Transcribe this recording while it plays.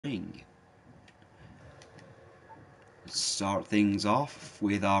ring. Let's start things off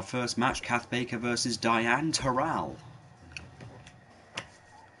with our first match, Kath Baker versus Diane Terrell.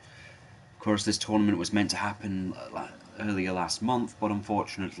 Of course, this tournament was meant to happen earlier last month, but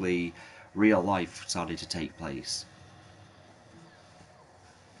unfortunately, real life started to take place.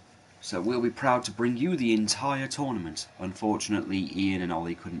 So we'll be proud to bring you the entire tournament. Unfortunately, Ian and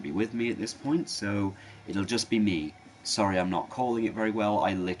Ollie couldn't be with me at this point, so it'll just be me. Sorry I'm not calling it very well,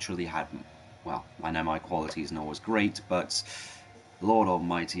 I literally hadn't. Well, I know my quality isn't always great, but Lord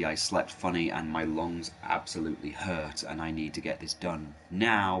Almighty, I slept funny and my lungs absolutely hurt, and I need to get this done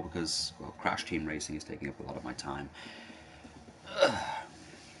now because, well, Crash Team Racing is taking up a lot of my time.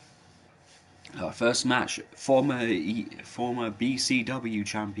 First match, former BCW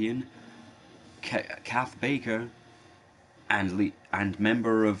champion Kath Baker and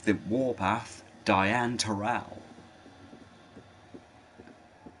member of the Warpath, Diane Terrell.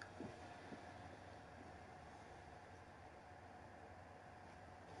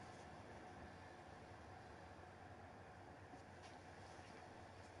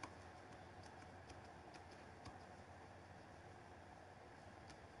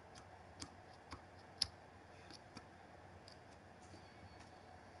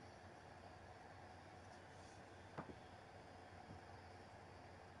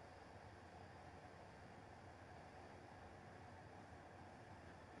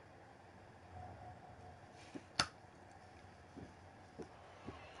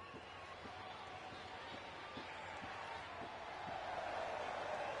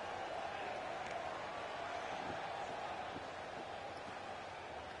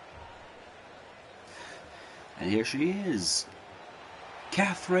 And here she is,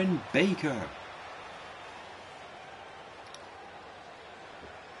 Catherine Baker.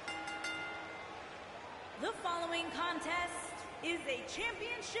 The following contest is a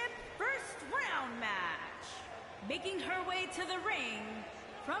championship first round match. Making her way to the ring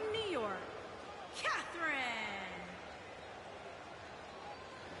from New York, Catherine.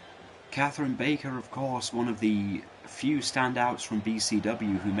 Catherine Baker, of course, one of the few standouts from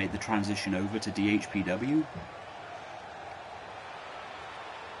BCW who made the transition over to DHPW.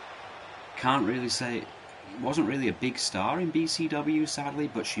 Can't really say, wasn't really a big star in BCW, sadly,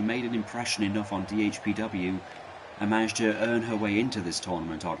 but she made an impression enough on DHPW and managed to earn her way into this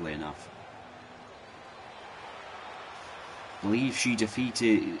tournament, oddly enough. I believe she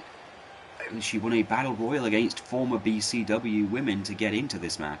won a battle royal against former BCW women to get into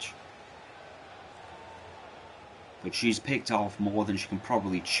this match. But she's picked off more than she can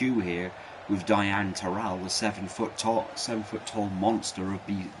probably chew here with Diane Terrell, the 7 foot tall monster of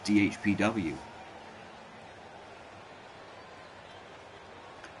DHPW.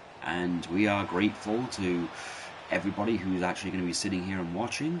 And we are grateful to everybody who's actually going to be sitting here and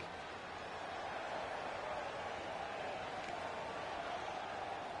watching.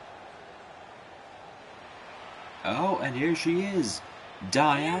 Oh, and here she is,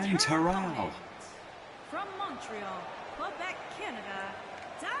 Diane Terrell. From Montreal, Quebec, Canada,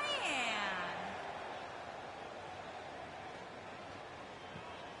 Diane.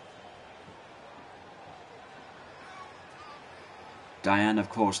 Diane, of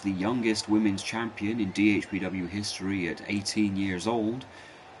course, the youngest women's champion in DHPW history at 18 years old.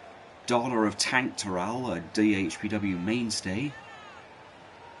 Daughter of Tank Terrell, a DHPW mainstay.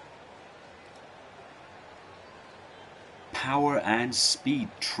 Power and speed,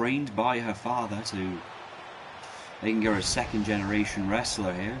 trained by her father to making her a second-generation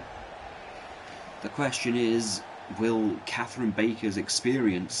wrestler here. The question is, will Catherine Baker's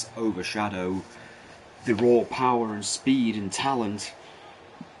experience overshadow the raw power and speed and talent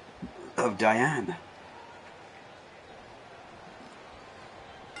of Diane?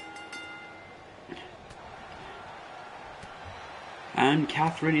 And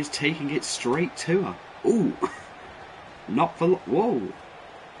Catherine is taking it straight to her. Ooh! Not for... Whoa!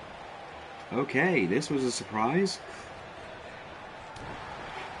 Okay, this was a surprise.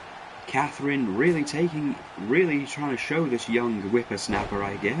 Catherine really trying to show this young whippersnapper,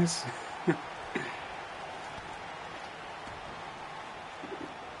 I guess.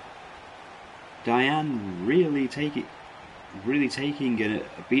 Diane really taking a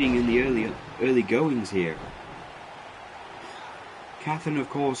beating in the early goings here. Catherine, of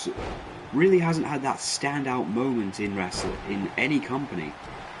course, really hasn't had that standout moment in wrestling in any company.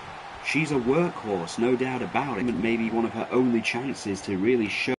 She's a workhorse, no doubt about it. Maybe one of her only chances to really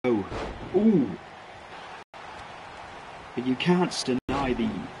show. Ooh! But you can't deny the.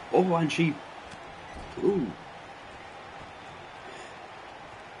 Oh, and she. Ooh!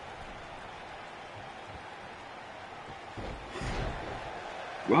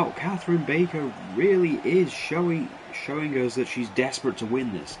 Well, Catherine Baker really is showing us that she's desperate to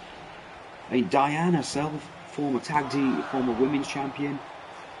win this. I mean, Diane herself, former women's champion,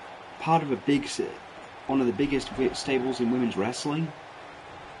 part of one of the biggest stables in women's wrestling.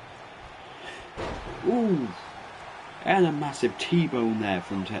 Ooh, and a massive T-bone there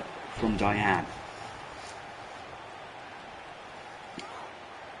from Diane.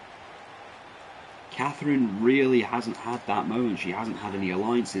 Catherine really hasn't had that moment. She hasn't had any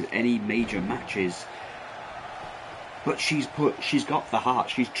alliances, any major matches. But she's got the heart.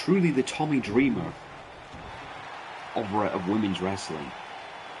 She's truly the Tommy Dreamer of women's wrestling.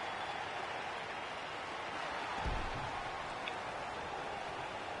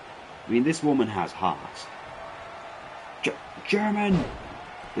 I mean, this woman has heart. German!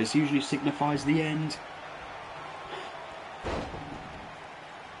 This usually signifies the end.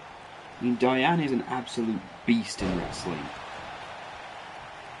 I mean, Diane is an absolute beast in wrestling.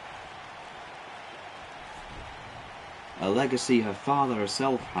 A legacy her father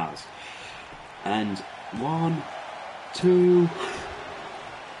herself has. And 1, 2...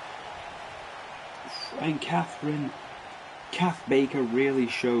 And Kath Baker really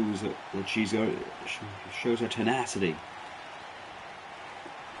shows that shows her tenacity.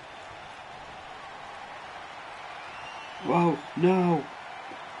 Whoa, no!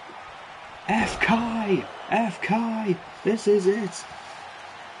 F Kai! This is it!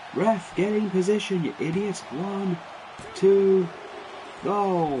 Ref, get in position, you idiot! 1, 2,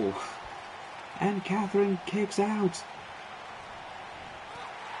 go! And Catherine kicks out.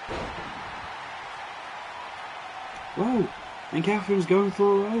 Whoa! And Catherine's going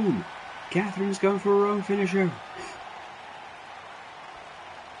for her own. Catherine's going for her own finisher.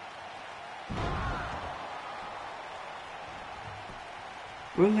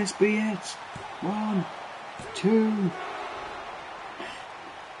 Will this be it? 1, 2.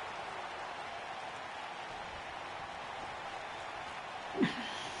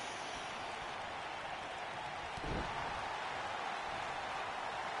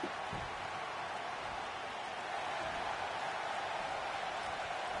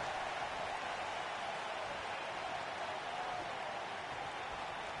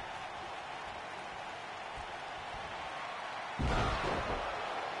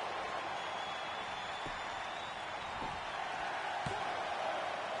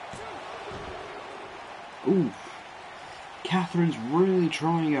 Ooh, Catherine's really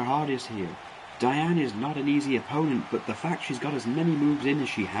trying her hardest here. Diane is not an easy opponent, but the fact she's got as many moves in as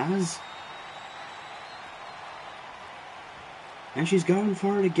she has... And she's going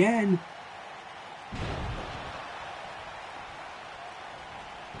for it again.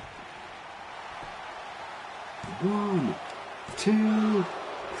 One, 2...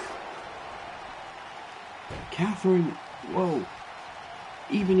 Catherine, whoa.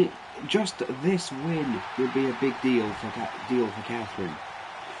 Just this win would be a big deal for Catherine.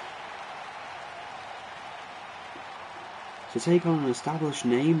 To take on an established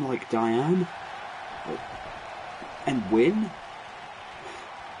name like Diane and win?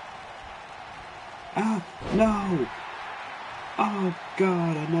 Ah, no! Oh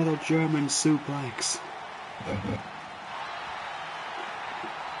God, another German suplex.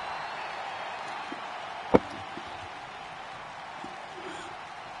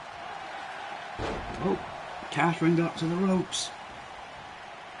 Oh, Catherine got to the ropes.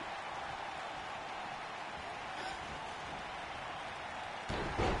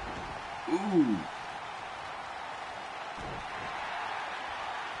 Ooh.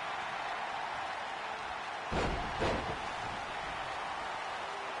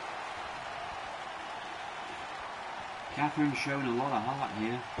 Catherine's showing a lot of heart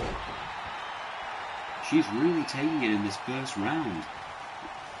here. She's really taking it in this first round.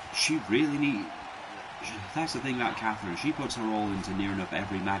 She really needs... That's the thing about Catherine. She puts her all into near enough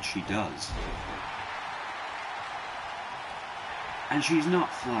every match she does. And she's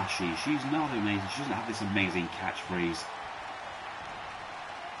not flashy. She's not amazing. She doesn't have this amazing catchphrase.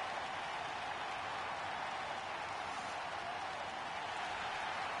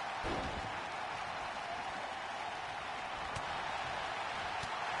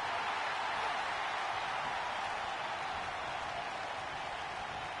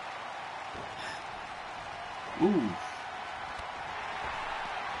 Ooh.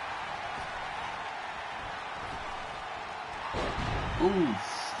 Ooh.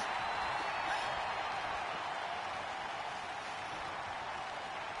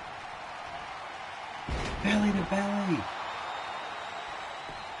 Belly to belly.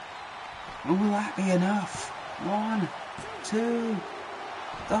 And will that be enough? 1, 2.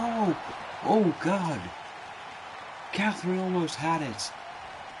 Oh. Oh God. Catherine almost had it.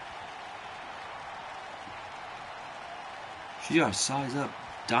 She got to size up.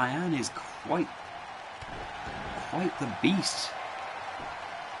 Diane is quite the beast.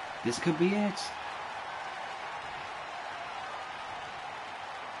 This could be it.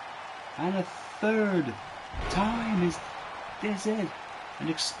 And a third time. Is this it? An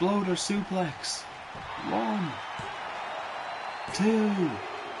exploder suplex. 1, 2.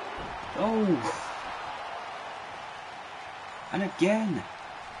 Oh. And again.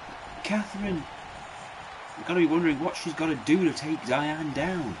 Catherine. You've got to be wondering what she's got to do to take Diane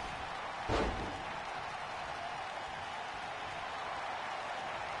down.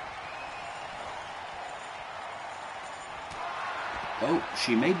 Oh,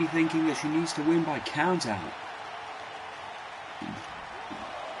 she may be thinking that she needs to win by count-out.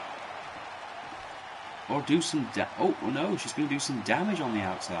 Or do some oh no, she's going to do some damage on the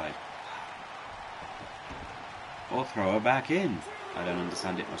outside. Or throw her back in. I don't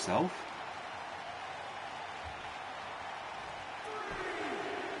understand it myself.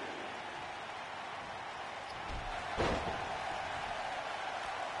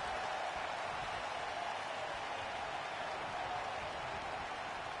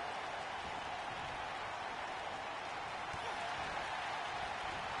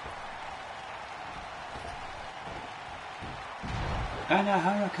 And a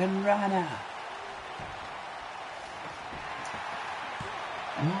Hurricane Rana.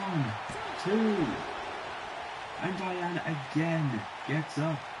 1, 2. And Diana again gets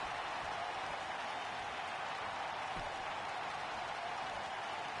up.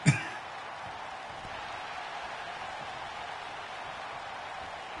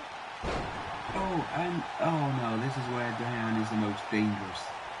 Oh no, this is where Diane is the most dangerous.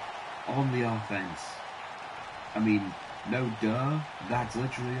 On the offense. I mean, no duh, that's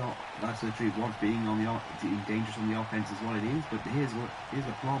literally what being dangerous on the offense is what it is, but here's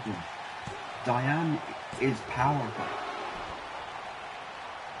the problem. Diane is powerful.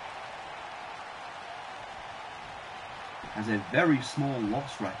 Has a very small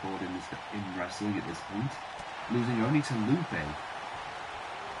loss record in wrestling at this point, losing only to Lupe,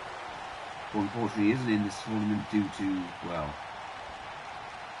 who unfortunately isn't in this tournament due to, well,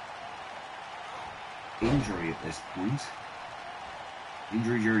 injury at this point.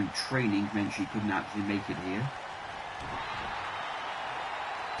 Injury during training meant she couldn't actually make it here.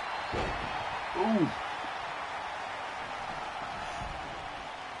 Ooh.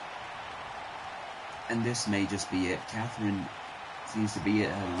 And this may just be it. Catherine seems to be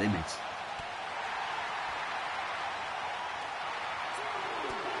at her limit.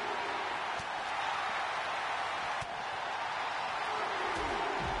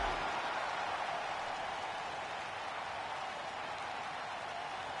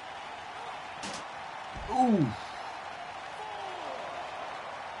 Ooh.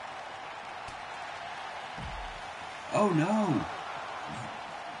 Oh no!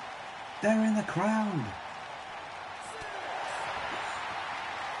 They're in the crowd!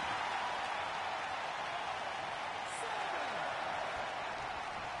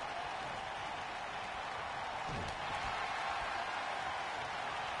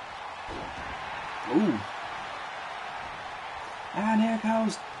 Ooh! And here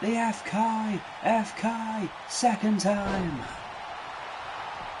goes the F-Kai, second time.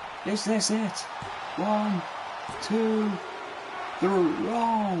 Is this it? 1, 2, 3,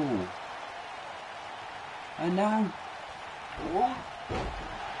 oh! And now, oh.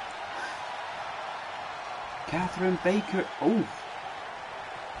 Catherine Baker, oh!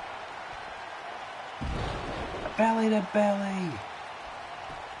 Belly to belly.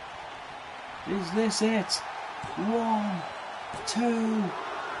 Is this it? 1, 2,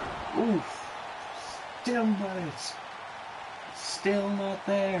 oof, still not it, still not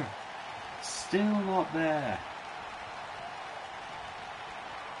there, still not there.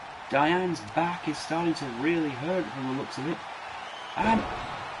 Diane's back is starting to really hurt from the looks of it, and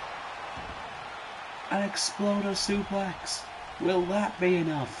an exploder suplex, will that be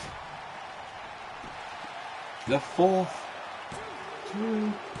enough? The 4th,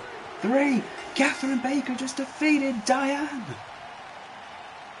 2, 3, Catherine Baker just defeated Diane!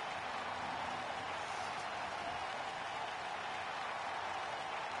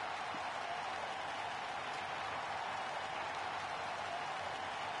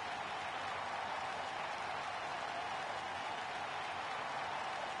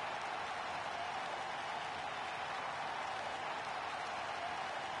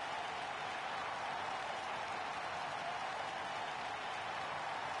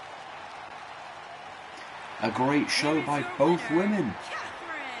 A great show by both women.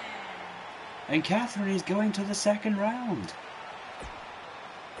 And Catherine is going to the second round.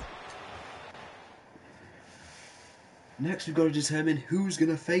 Next we've got to determine who's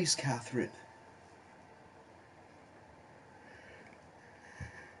going to face Catherine.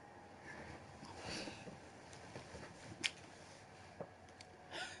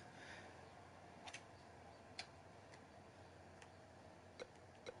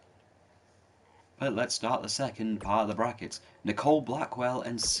 But let's start the second part of the brackets. Nicole Blackwell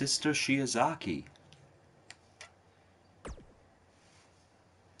and Sister Shiozaki.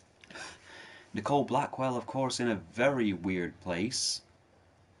 Nicole Blackwell, of course, in a very weird place.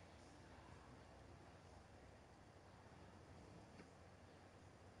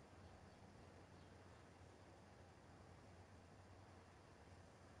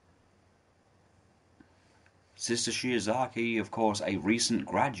 Sister Shiozaki, of course, a recent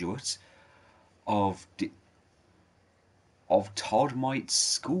graduate of Todd Might's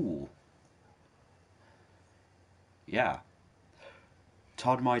school. Yeah.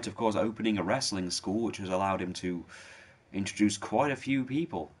 Todd Might, of course, opening a wrestling school, which has allowed him to introduce quite a few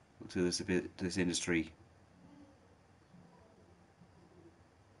people to this industry.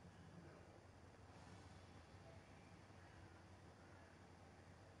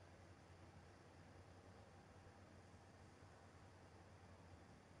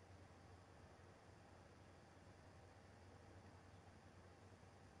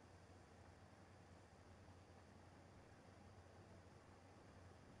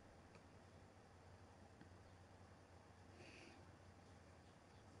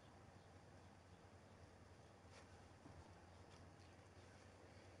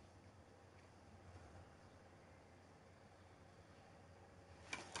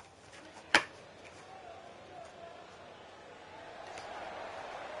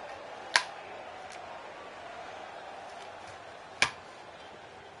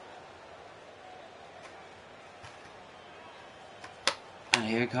 And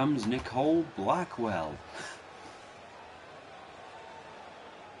here comes Nicole Blackwell.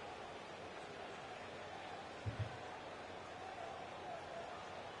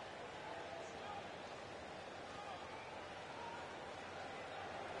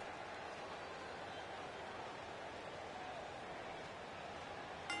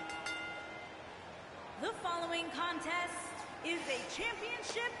 The following contest is a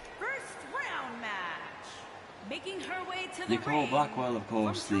championship first round match. Making her way to the Nicole ring Blackwell, of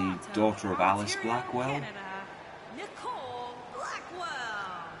course, from the Toronto, daughter of Alice Ontario, Blackwell. Canada, Nicole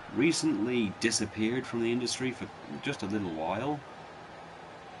Blackwell. Recently disappeared from the industry for just a little while.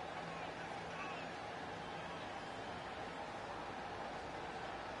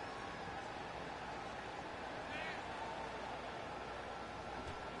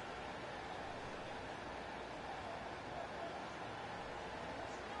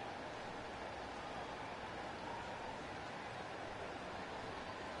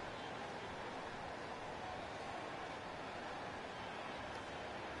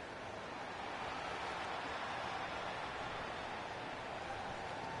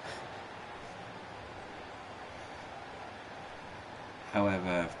 However,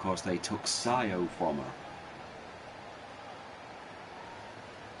 of course, they took Sayo from her.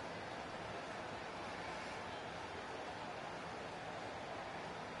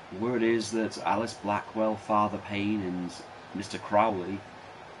 Word is that Alice Blackwell, Father Payne, and Mr. Crowley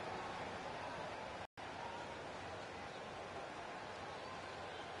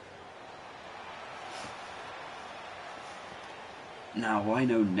Now, I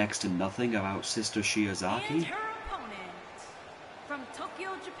know next to nothing about Sister Shiozaki. And her opponent from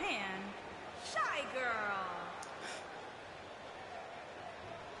Tokyo, Japan, Shy Girl.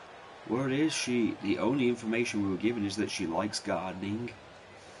 Word is the only information we were given is that she likes gardening.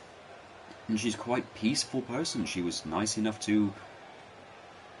 And she's quite a peaceful person. She was nice enough to,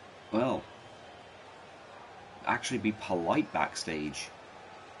 well, actually be polite backstage.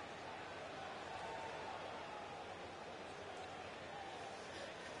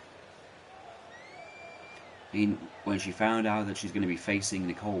 I mean, when she found out that she's going to be facing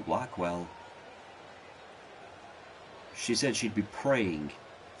Nicole Blackwell, she said she'd be praying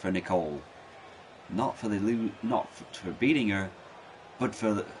for Nicole, not for beating her, but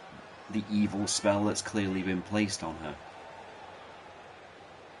for the evil spell that's clearly been placed on her.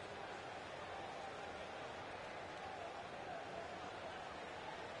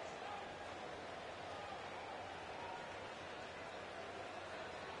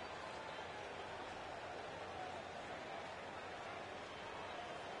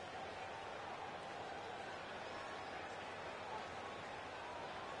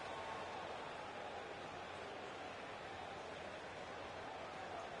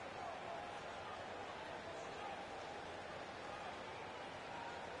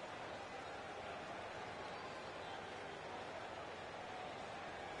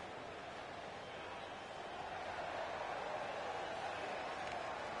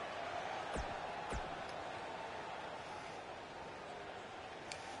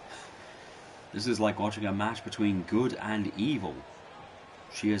 This is like watching a match between good and evil.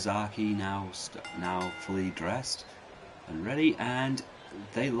 Shiozaki now fully dressed and ready, and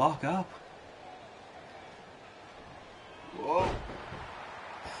they lock up. Whoa.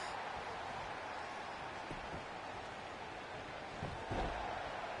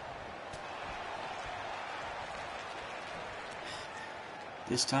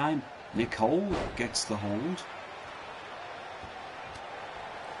 This time, Nicole gets the hold.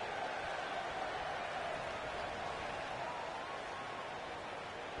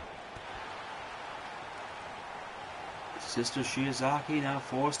 Sister Shiozaki now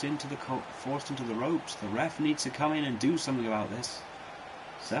forced into the ropes. The ref needs to come in and do something about this.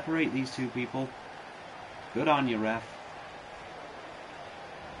 Separate these two people. Good on you, ref.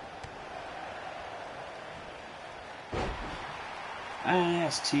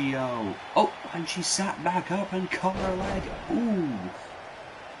 And STO. Oh, and she sat back up and caught her leg. Ooh.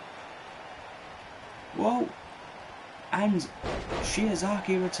 Whoa. And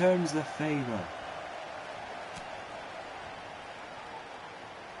Shiozaki returns the favor.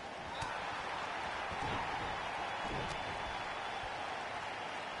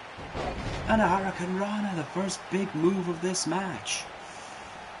 And a Hurricane Rana, the first big move of this match.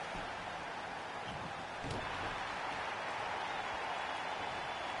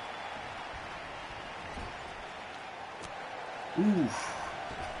 Oof.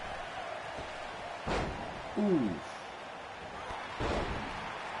 Oof.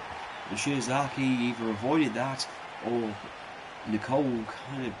 And Shiozaki either avoided that or Nicole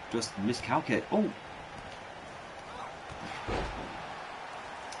kind of just miscalculated. Oh!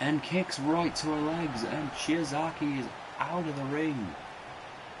 And kicks right to her legs, and Shiozaki is out of the ring.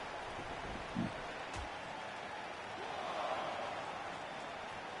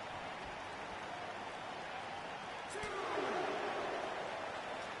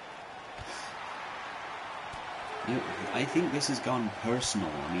 You know, I think this has gone personal.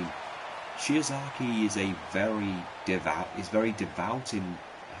 I mean, Shiozaki is very devout in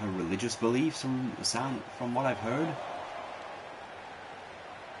her religious beliefs from what I've heard.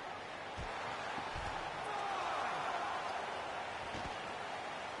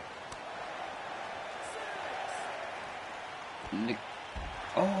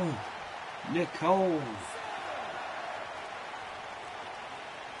 Nicole.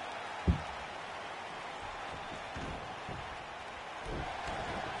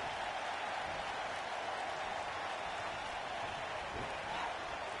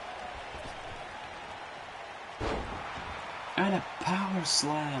 And a power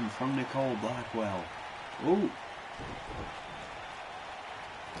slam from Nicole Blackwell. Ooh.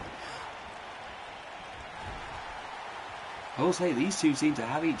 I will say these two seem to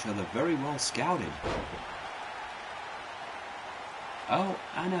have each other very well scouted. Oh,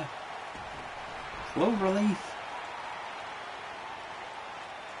 and a clover leaf.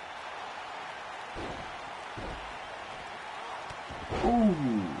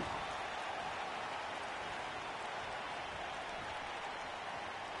 Ooh.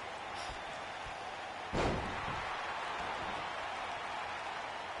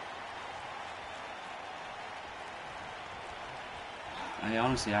 I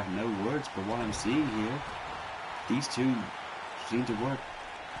honestly have no words for what I'm seeing here. These two seem to work.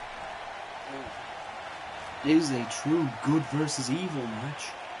 It is a true good versus evil match.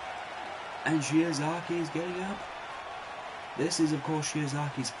 And Shiozaki is getting up. This is, of course,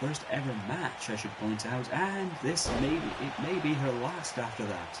 Shiozaki's first ever match, I should point out. And it may be her last after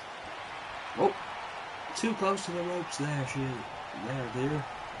that. Oh, too close to the ropes there, there.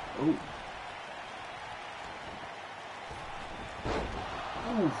 Oh.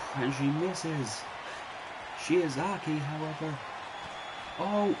 Oh, and she misses. Shiozaki, however.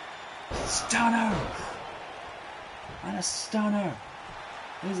 Oh, stunner! And a stunner.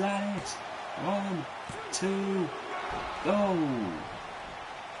 Is that it? 1, 2, go!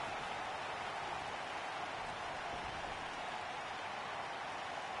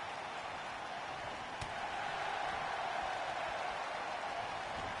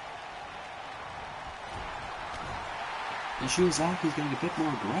 And Shiozaki's getting a bit more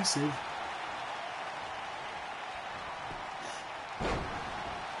aggressive.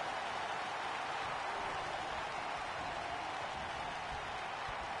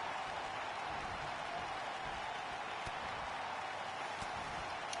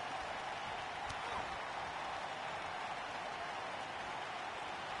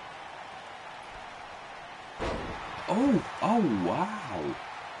 Oh, wow.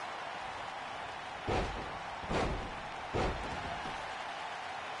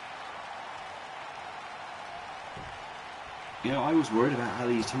 You know, I was worried about how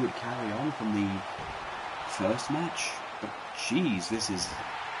these two would carry on from the first match, but geez, these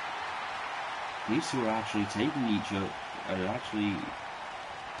two are actually taking each other,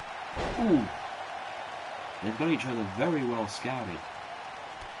 ooh, they've got each other very well scouted.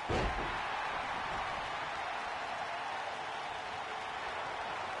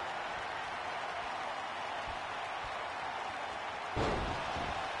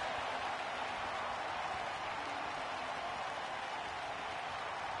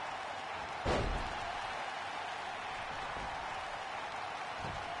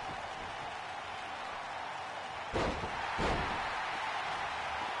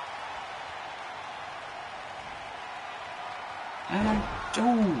 And,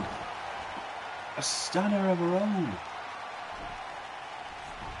 oh, a stunner of her own.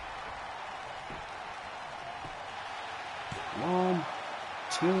 One,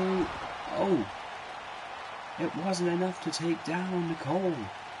 two, oh, it wasn't enough to take down Nicole.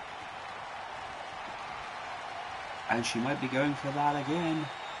 And she might be going for that again.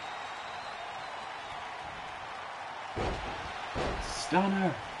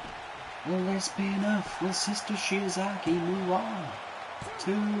 Stunner. Will this be enough? Will Sister Shiozaki move on?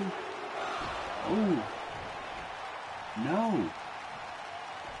 Two. Oh. No.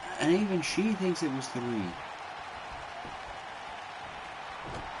 And even she thinks it was three.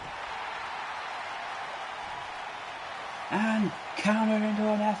 And counter into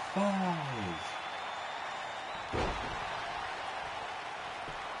an F5.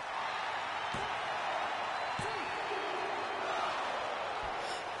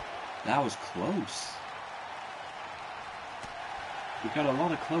 That was close. We've got a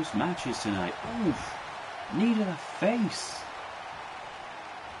lot of close matches tonight. Oof. Knee to the face.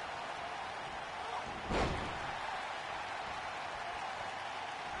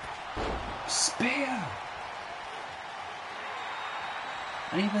 Spear.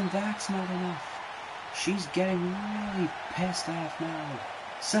 And even that's not enough. She's getting really pissed off now.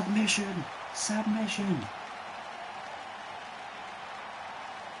 Submission. Submission.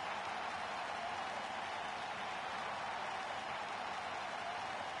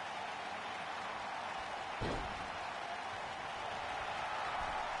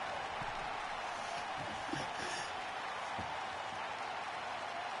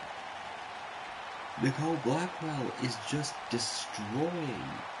 Nicole Blackwell is just destroying.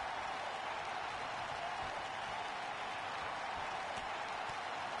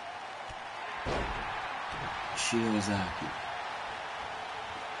 Shiozaki.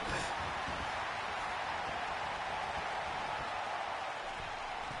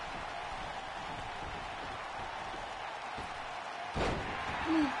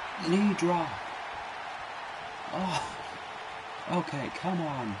 Knee drop. Oh. Okay, come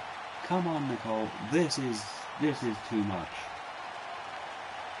on. Come on, Nicole. This is too much.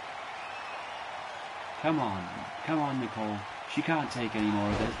 Come on, Nicole. She can't take any more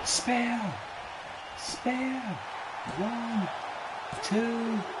of this. Spare! Spare! 1,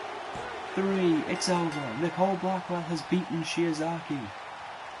 2, 3. It's over. Nicole Blackwell has beaten Shiozaki.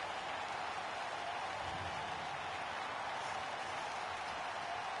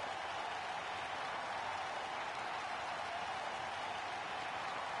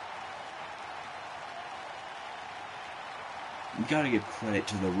 You gotta give credit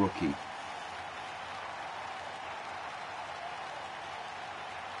to the rookie.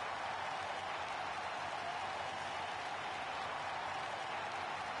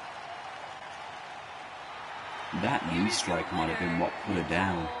 That knee strike might have been what put her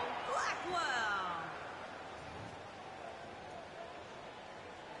down.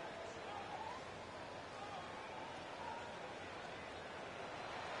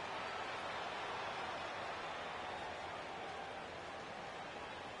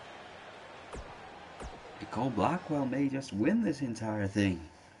 Nicole Blackwell may just win this entire thing.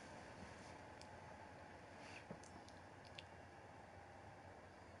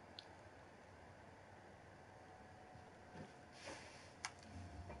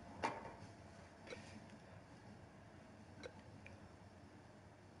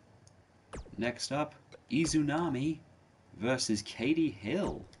 Next up, Izunami versus Katie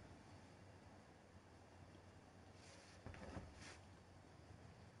Hill.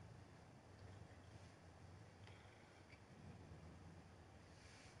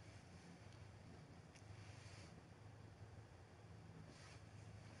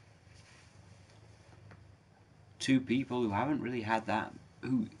 Two people who haven't really had that,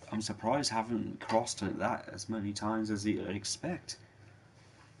 who I'm surprised haven't crossed it that as many times as you'd expect,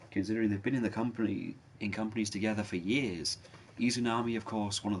 considering they've been in companies together for years. Izunami, of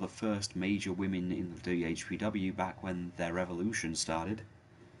course, one of the first major women in the DHPW back when their revolution started.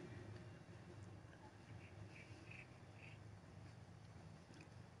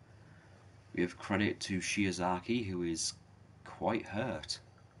 We have credit to Shiozaki, who is quite hurt.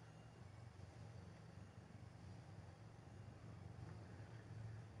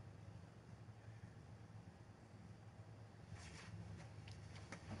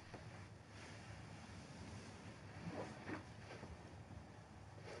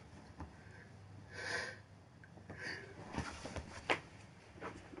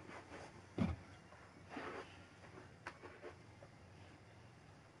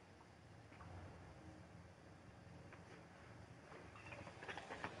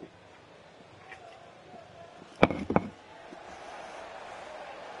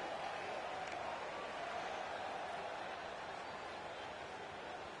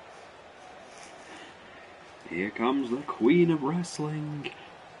 Here comes the Queen of Wrestling.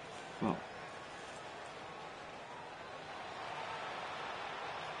 Well,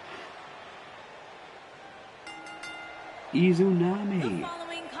 Izunami,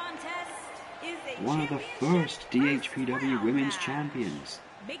 one of the first DHPW Women's Champions.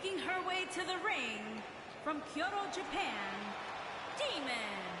 Making her way to the ring from Kyoto, Japan, Demon.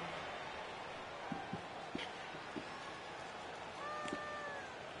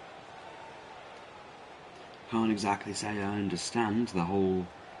 Can't exactly say I understand the whole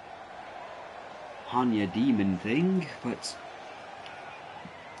Hanya Demon thing, but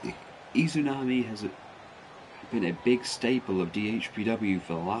Izunami has been a big staple of DHPW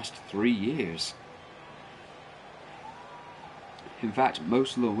for the last 3 years. In fact,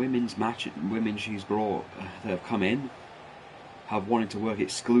 most of the women she's brought that have come in have wanted to work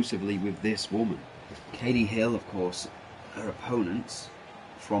exclusively with this woman. Katie Hill, of course, her opponents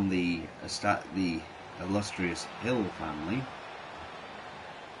from the illustrious Hill family.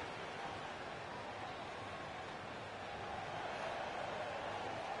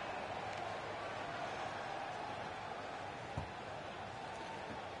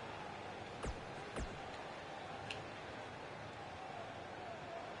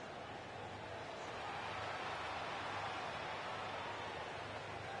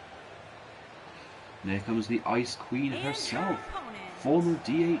 And here comes the Ice Queen herself. Former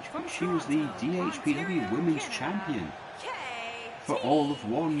she was the DHPW Women's Champion for all of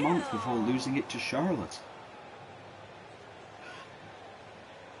 1 month before losing it to Charlotte.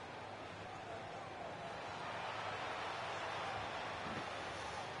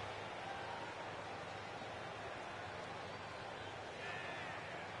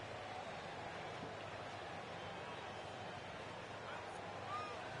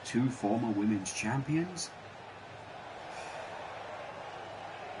 Two former women's champions.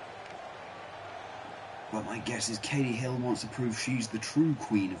 But my guess is Katie Hill wants to prove she's the true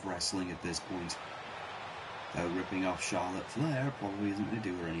queen of wrestling at this point. Though ripping off Charlotte Flair probably isn't going to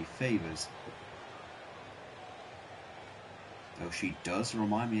do her any favours. Though she does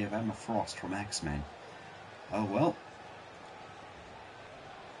remind me of Emma Frost from X-Men. Oh well.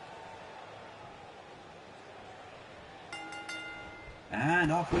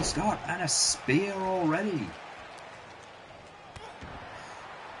 And off we start, and a spear already.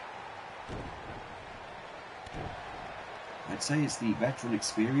 I'd say it's the veteran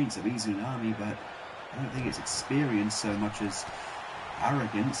experience of Izunami, but I don't think it's experience so much as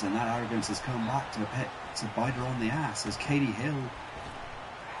arrogance, and that arrogance has come back to bite her on the ass as Katie Hill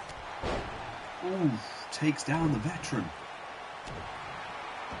takes down the veteran.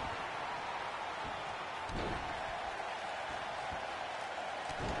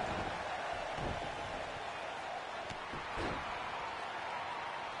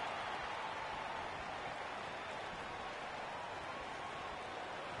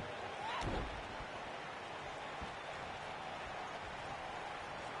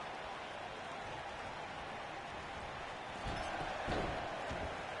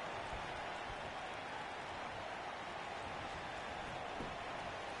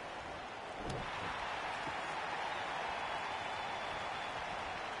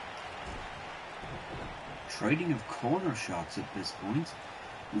 Trading of corner shots at this point.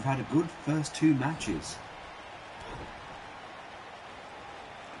 We've had a good first 2 matches.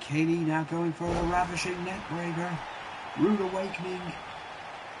 Katie now going for a ravishing neckbreaker. Rude awakening.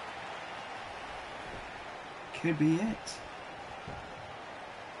 Could be it.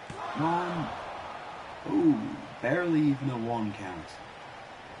 1. Ooh, barely even a 1 count.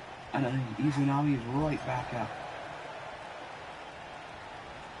 And then Izunami is right back up.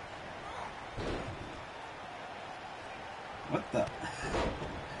 What the?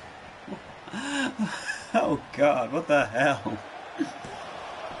 Oh God, what the hell?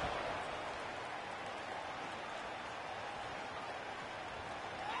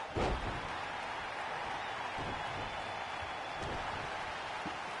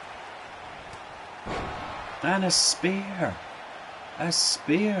 And a spear. A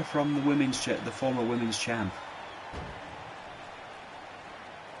spear from the former women's champ.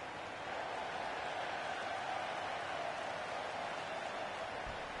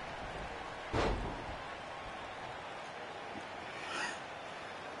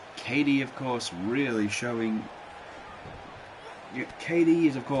 Katie, of course, really showing. Katie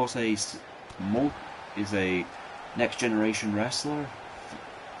is, of course, a next generation wrestler,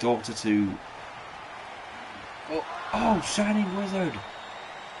 daughter to. Oh, Shining Wizard.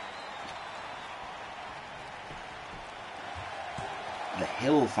 The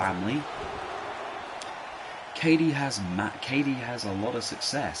Hill family. Katie has a lot of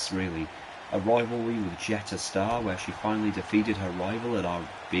success, really. A rivalry with Jetta Star, where she finally defeated her rival at our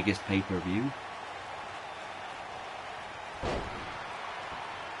biggest pay-per-view.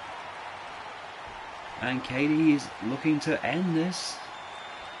 And Katie is looking to end this.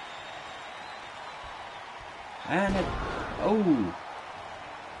 And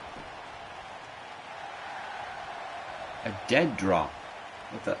a dead drop.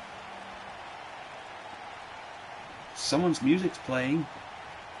 What the? Someone's music's playing.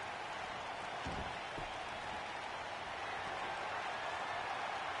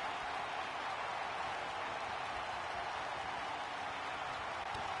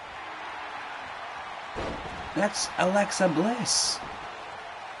 That's Alexa Bliss.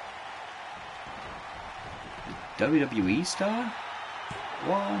 WWE star?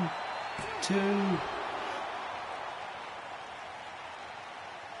 1, 2.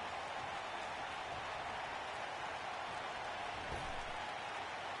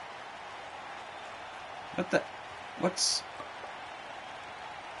 What the? What's...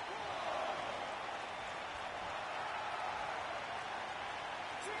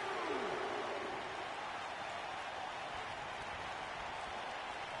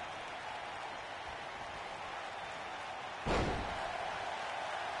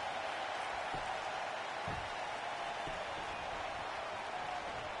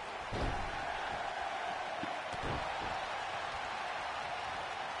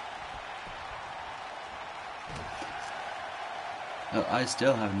 I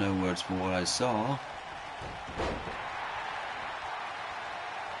still have no words for what I saw.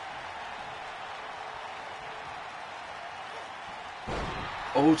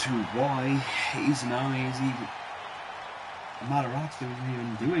 Or to why Izanami is even... Matarata isn't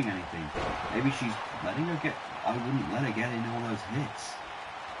even doing anything. Maybe she's letting her get... I wouldn't let her get in all those hits.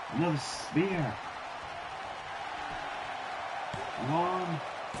 Another spear. 1,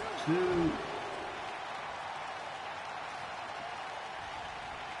 2...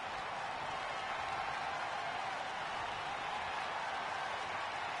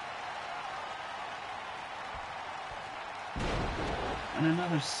 And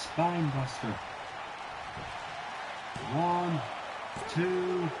another spine buster. 1,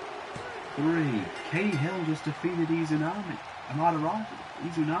 2, 3. Katie Hill just defeated Izanami.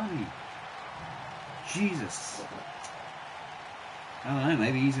 Izanami. Jesus. I don't know,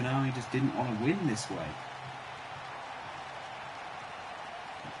 maybe Izanami just didn't want to win this way.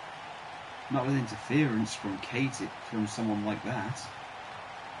 Not with interference from Katie, from someone like that.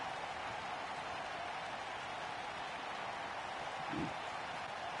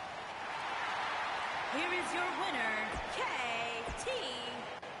 Here is your winner, KT.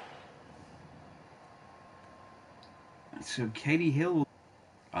 So Katie Hill,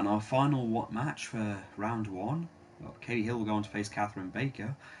 and our final match for round 1. Well, Katie Hill will go on to face Catherine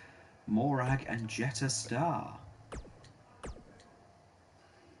Baker, Morag, and Jetta Star.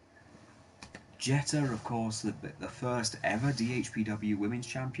 Jetta, of course, the first ever DHPW Women's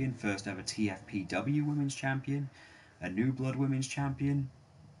Champion, first ever TFPW Women's Champion, a New Blood Women's Champion.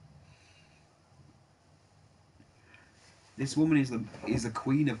 This woman is the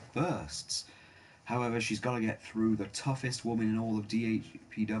queen of firsts. However, she's got to get through the toughest woman in all of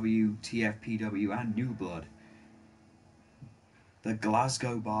DHPW, TFPW, and New Blood. The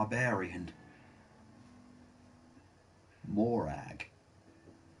Glasgow Barbarian, Morag.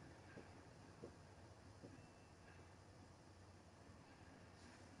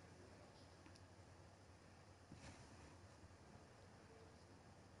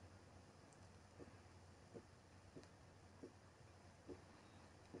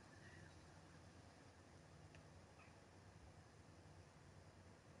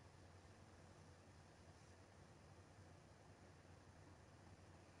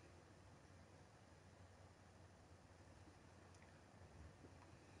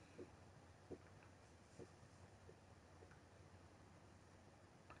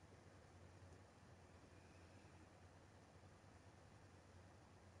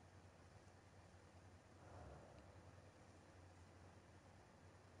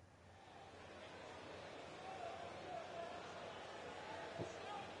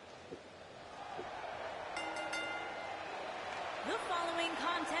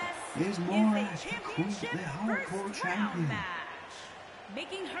 is a Morag, the championship hardcore first champion. round match.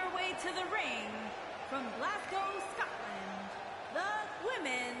 Making her way to the ring from Glasgow, Scotland, the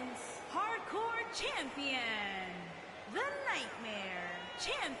women's hardcore champion, the Nightmare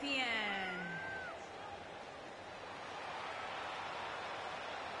Champion.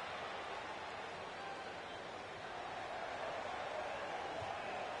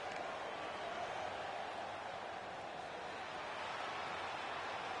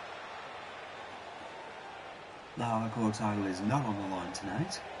 The hardcore title is not on the line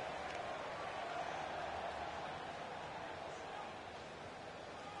tonight.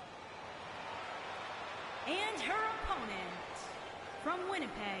 And her opponent, from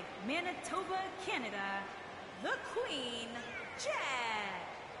Winnipeg, Manitoba, Canada, the Queen, Jet.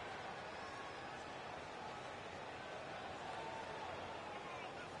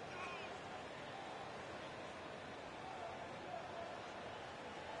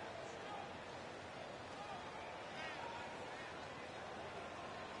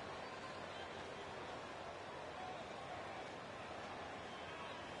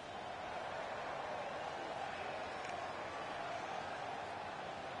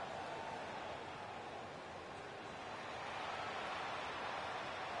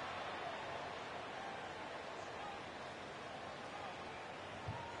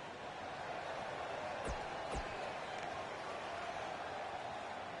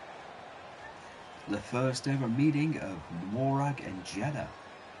 The first ever meeting of Morag and Jetta.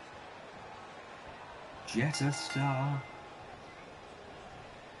 Jetta star.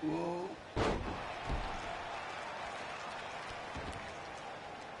 Whoa.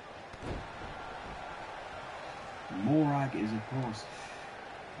 Morag is, of course,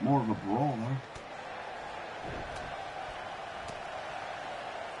 more of a brawler.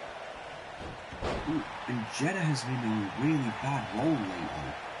 Ooh, and Jetta has been in a really bad role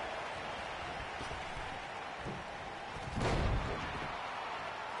lately.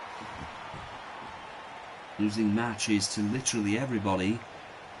 Losing matches to literally everybody.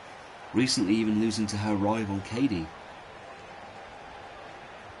 Recently even losing to her rival Katie.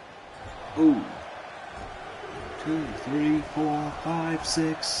 Ooh. 2, 3, 4, 5,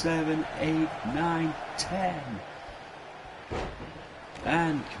 6, 7, 8, 9, 10.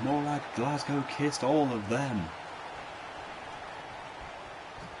 And Morag Glasgow kissed all of them.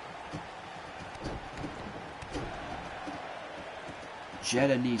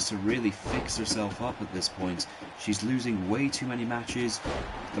 Jetta needs to really fix herself up at this point. She's losing way too many matches.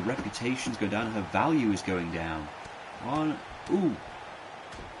 The reputation's going down. Her value is going down. On. Ooh.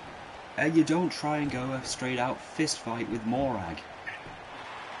 And you don't try and go a straight out fist fight with Morag.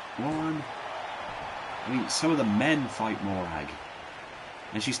 One. I mean, some of the men fight Morag.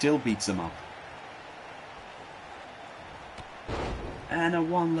 And she still beats them up. And a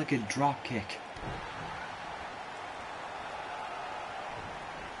one-legged drop kick.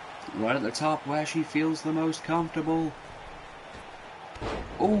 Right at the top where she feels the most comfortable.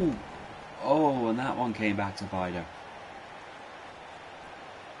 Oh! Oh, and that one came back to bite her.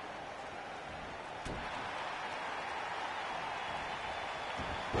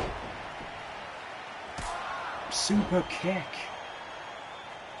 Super kick.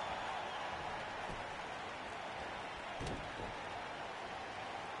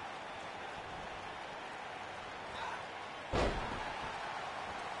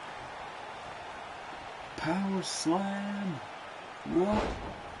 Power slam. What?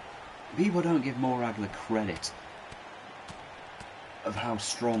 People don't give Morag the credit of how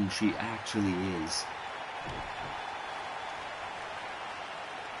strong she actually is.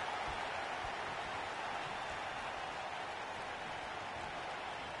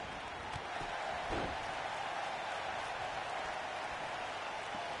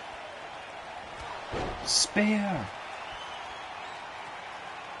 Spear.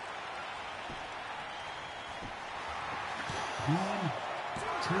 One,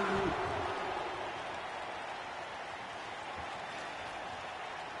 two.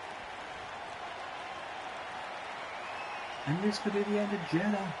 And this could be the end of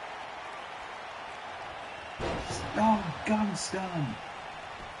Jetta. Oh, gun stun.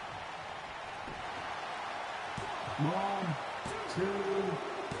 1, 2,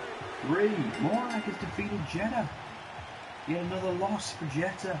 3. Morag has defeated Jetta. Yet another loss for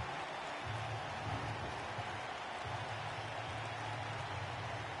Jetta.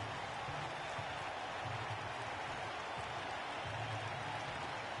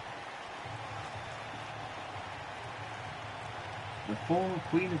 The former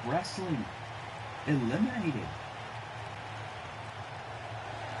Queen of Wrestling eliminated.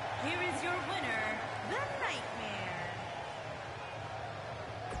 Here is your winner, the Nightmare.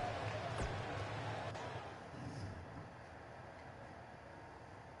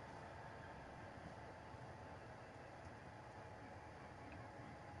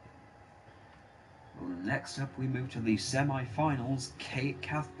 Next up, we move to the semi-finals.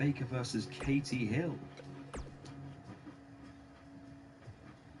 Kath Baker versus Katie Hill.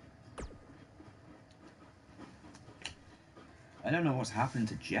 I don't know what's happened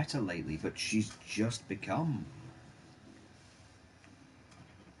to Jetta lately, but she's just become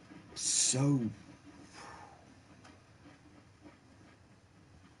so...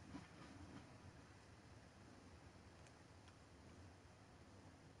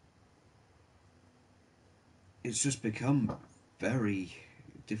 It's just become very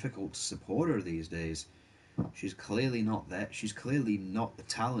difficult to support her these days. She's clearly not there. She's clearly not the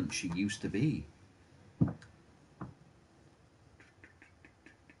talent she used to be.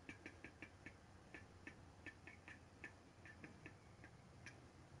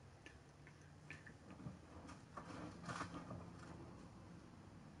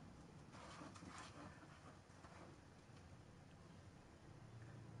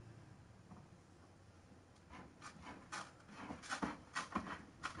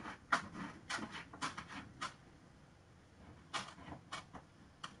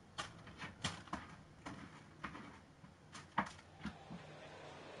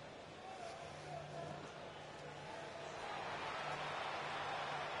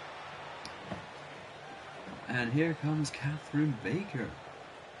 And here comes Catherine Baker.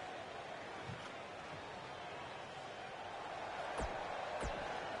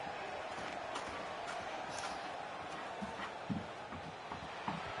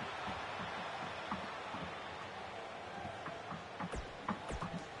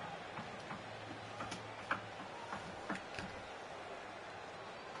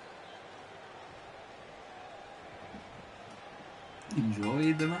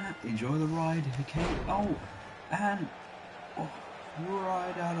 Enjoy the enjoy the ride, okay? Oh, and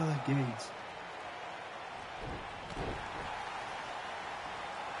right out of the gate.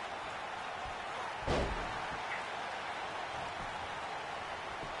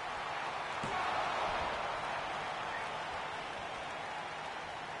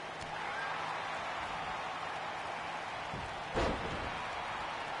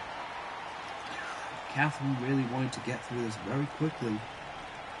 Catherine really wanted to get through this very quickly.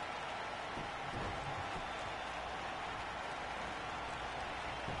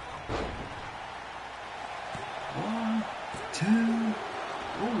 One, two,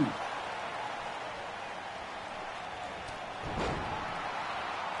 oh.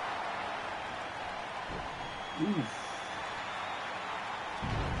 Oof.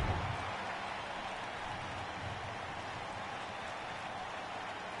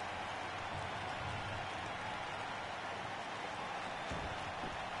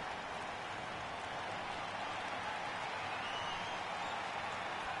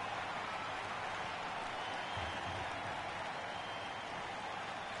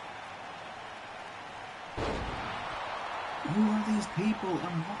 Who are these people and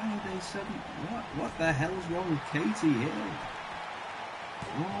why are they suddenly... What the hell's wrong with Katie Hill?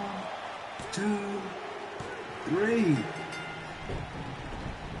 1, 2, 3.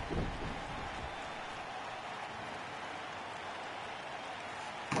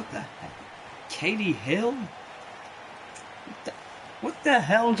 What the heck? Katie Hill? What the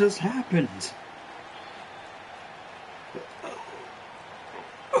hell just happened?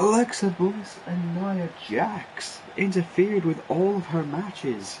 Alexa Bliss and Nia Jax interfered with all of her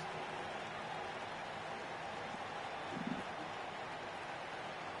matches.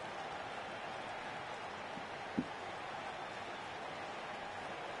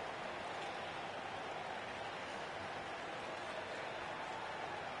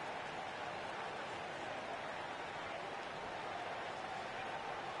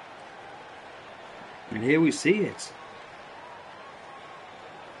 And here we see it.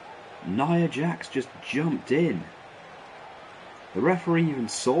 Nia Jax just jumped in. The referee even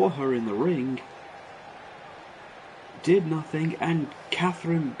saw her in the ring, did nothing, and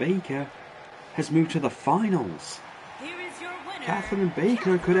Catherine Baker has moved to the finals. Here is your winner, Catherine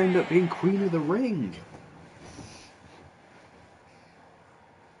Baker could end up being Queen of the Ring.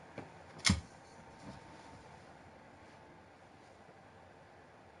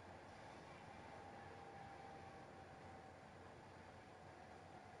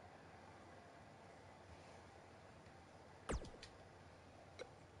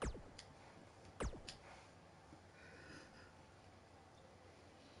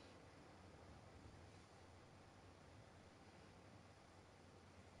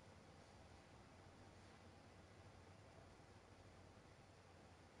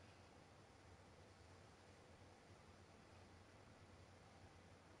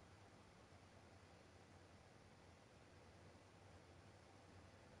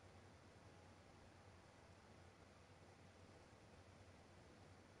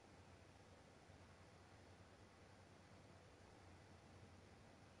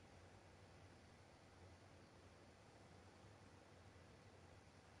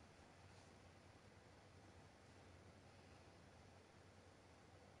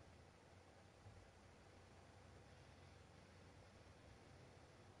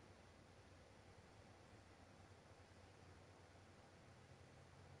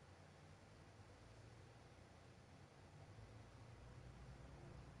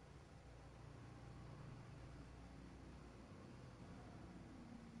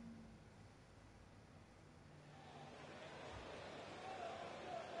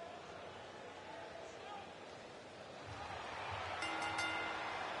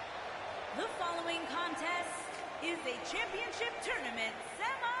 is a championship tournament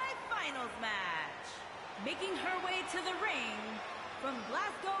semi-finals match. Making her way to the ring from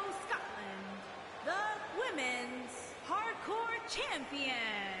Glasgow, Scotland, the Women's Hardcore Champion,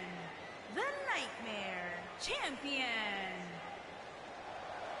 the Nightmare Champion.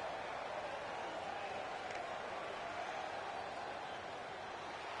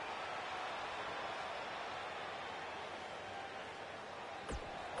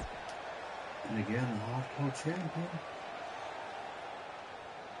 And again, a hardcore champion.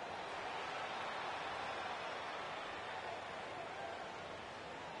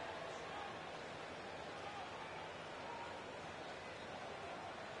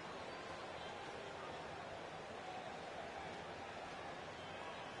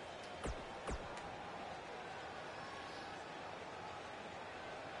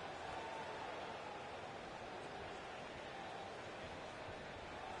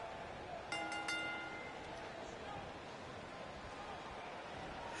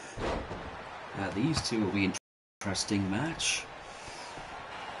 These two will be an interesting match.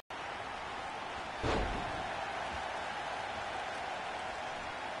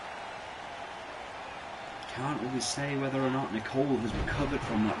 Can't really say whether or not Nicole has recovered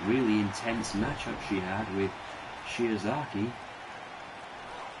from that really intense matchup she had with Shiozaki.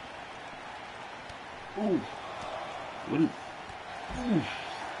 Oh, wouldn't. Ooh.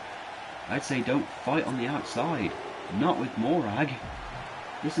 I'd say don't fight on the outside. Not with Morag.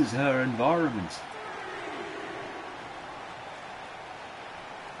 This is her environment.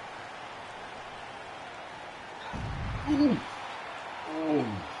 Ooh. Oh.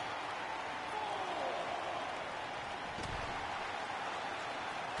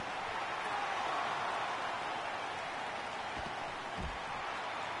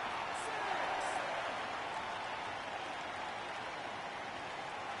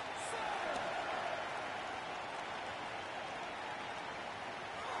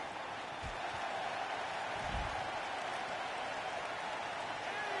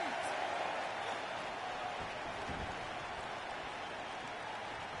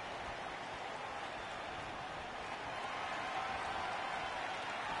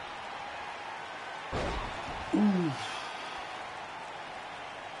 Ooh.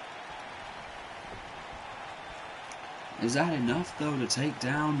 Is that enough though to take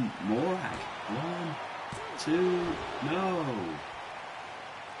down Morag? 1, 2, no.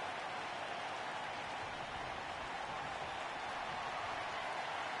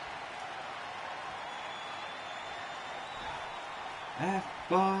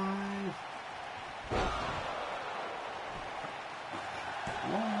 F5.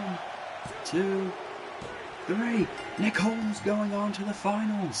 1, 2, 3. Nicole's going on to the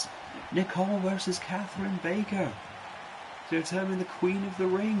finals. Nicole versus Catherine Baker to determine the Queen of the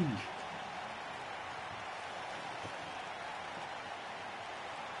Ring.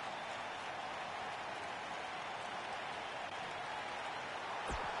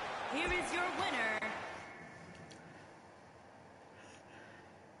 Here is your winner.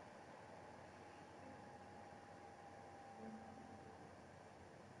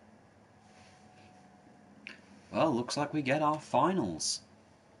 Well, looks like we get our finals.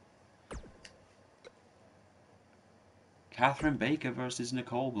 Catherine Baker versus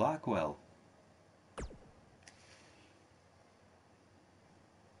Nicole Blackwell.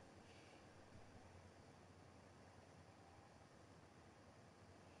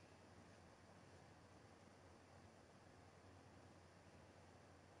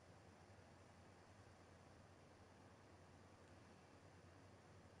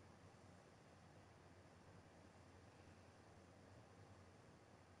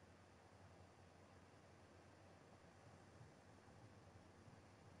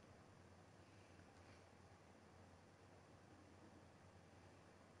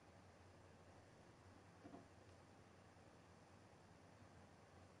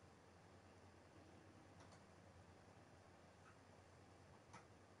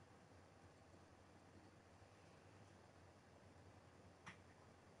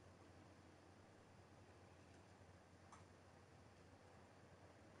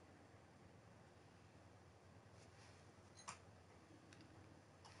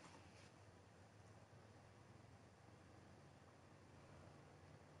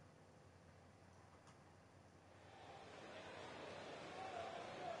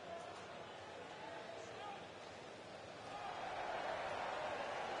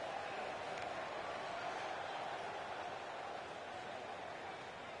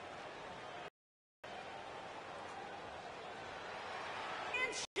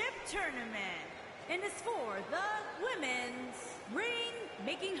 Championship tournament, and is for the women's ring.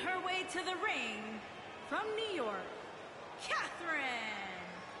 Making her way to the ring from New York, Catherine.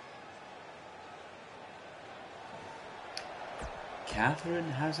 Catherine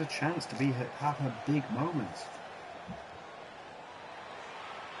has a chance to have her big moment.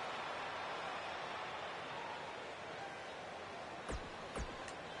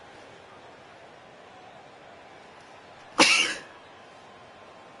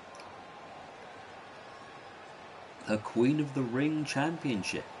 The Queen of the Ring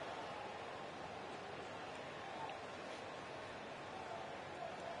Championship.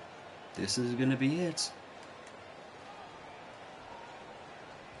 This is going to be it.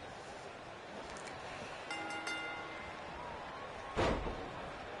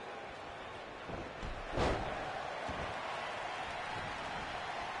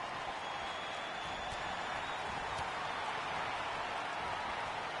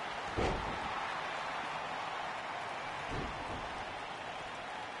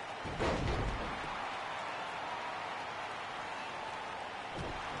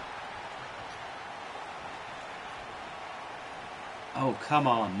 Oh, come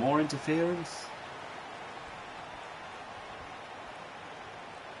on, more interference?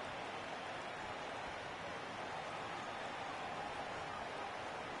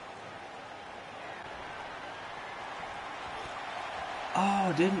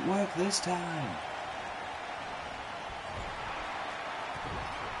 Oh, didn't work this time.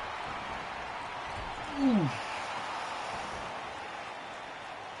 Ooh.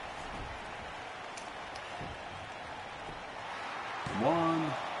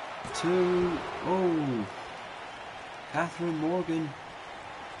 One, two, oh, Catherine Morgan.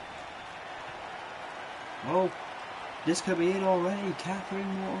 Oh, this could be it already. Catherine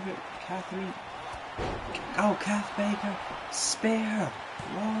Morgan, oh, Kath Baker, spear.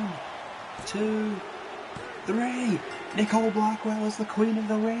 One, two, three. Nicole Blackwell is the Queen of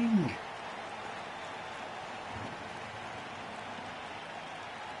the Ring.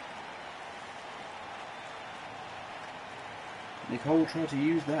 Nicole tried to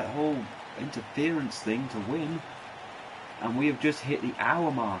use that whole interference thing to win, and we have just hit the hour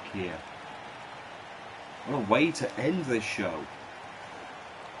mark here. What a way to end this show.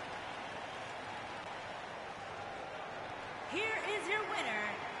 Here is your winner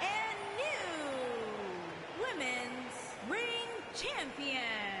and new Women's Ring Champion,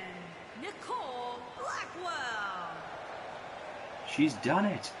 Nicole Blackwell. She's done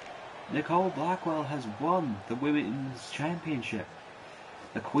it. Nicole Blackwell has won the Women's Championship.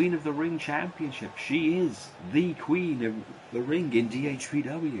 The Queen of the Ring Championship. She is the Queen of the Ring in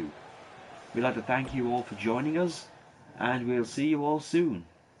DHPW. We'd like to thank you all for joining us, and we'll see you all soon.